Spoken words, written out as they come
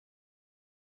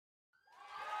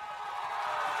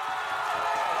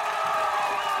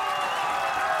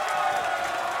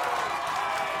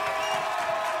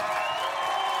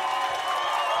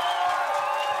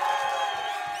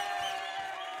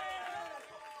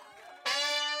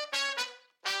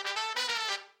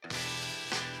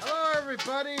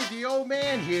everybody. The Old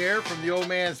Man here from the Old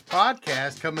Man's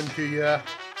Podcast, coming to you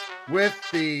with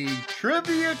the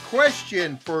trivia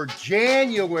question for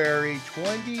January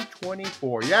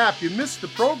 2024. Yeah, if you missed the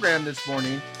program this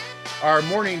morning, our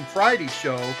morning Friday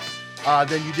show,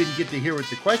 then you didn't get to hear what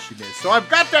the question is. So I've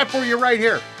got that for you right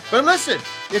here. But listen,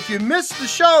 if you missed the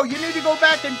show, you need to go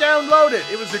back and download it.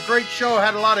 It was a great show.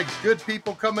 Had a lot of good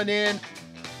people coming in,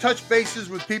 touch bases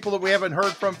with people that we haven't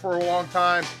heard from for a long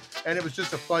time. And it was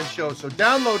just a fun show. So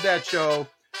download that show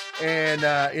and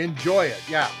enjoy it.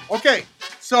 Yeah. Okay.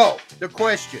 So the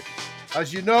question,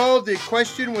 as you know, the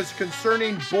question was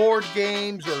concerning board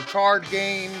games or card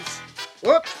games.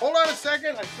 Whoops. Hold on a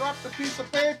second. I dropped a piece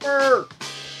of paper.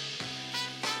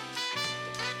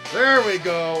 There we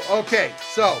go. Okay.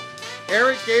 So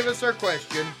Eric gave us our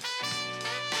question.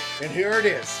 And here it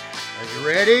is. Are you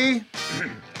ready?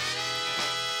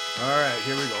 All right.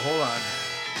 Here we go. Hold on.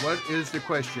 What is the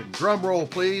question? Drum roll,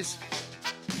 please.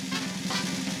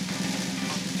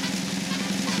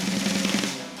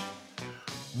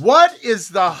 What is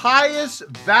the highest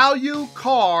value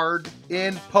card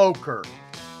in poker?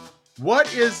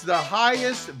 What is the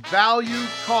highest value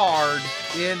card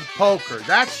in poker?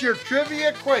 That's your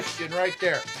trivia question right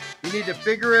there. You need to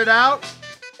figure it out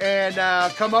and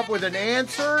come up with an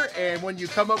answer. And when you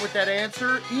come up with that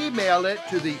answer, email it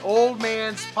to the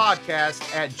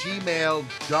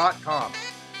oldmanspodcast@gmail.com.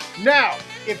 Now,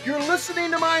 if you're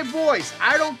listening to my voice,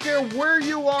 I don't care where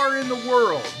you are in the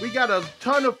world. We got a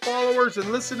ton of followers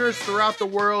and listeners throughout the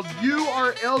world. You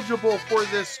are eligible for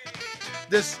this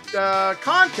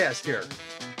contest here.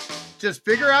 Just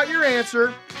figure out your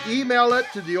answer, email it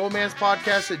to the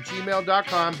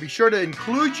oldmanspodcast@gmail.com. Be sure to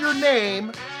include your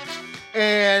name.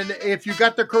 And if you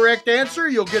got the correct answer,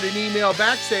 you'll get an email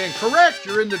back saying, correct,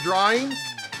 you're in the drawing.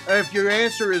 If your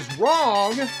answer is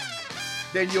wrong,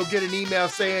 then you'll get an email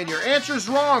saying your answer is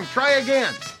wrong. Try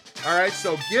again. All right,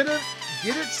 so get it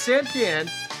sent in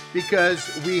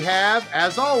because we have,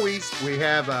 as always, we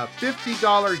have a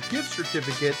 $50 gift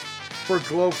certificate for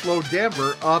Glow Flow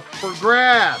Denver up for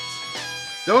grabs.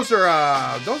 Those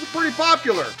are pretty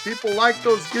popular. People like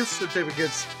those gift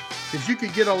certificates because you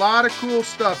can get a lot of cool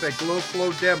stuff at Glow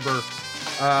Flow Denver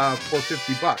for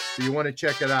 $50. So you want to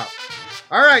check it out.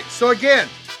 All right. So again,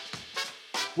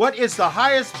 what is the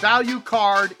highest value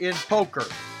card in poker?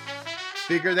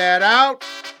 Figure that out.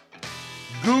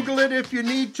 Google it if you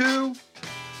need to.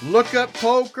 Look up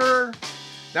poker.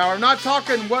 Now, I'm not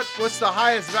talking what's the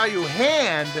highest value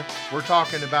hand. We're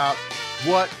talking about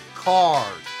what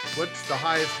card. What's the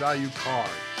highest value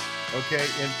card, okay,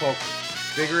 in poker?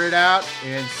 Figure it out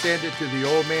and send it to the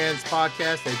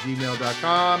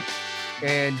oldmanspodcast@gmail.com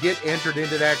and get entered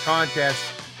into that contest.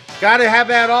 Got to have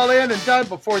that all in and done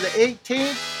before the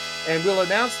 18th, and we'll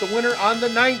announce the winner on the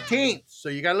 19th. So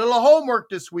you got a little homework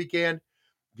this weekend.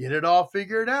 Get it all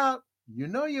figured out. You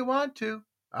know you want to.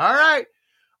 All right.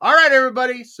 All right,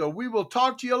 everybody. So we will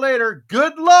talk to you later.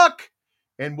 Good luck,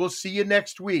 and we'll see you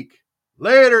next week.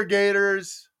 Later,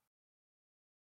 Gators.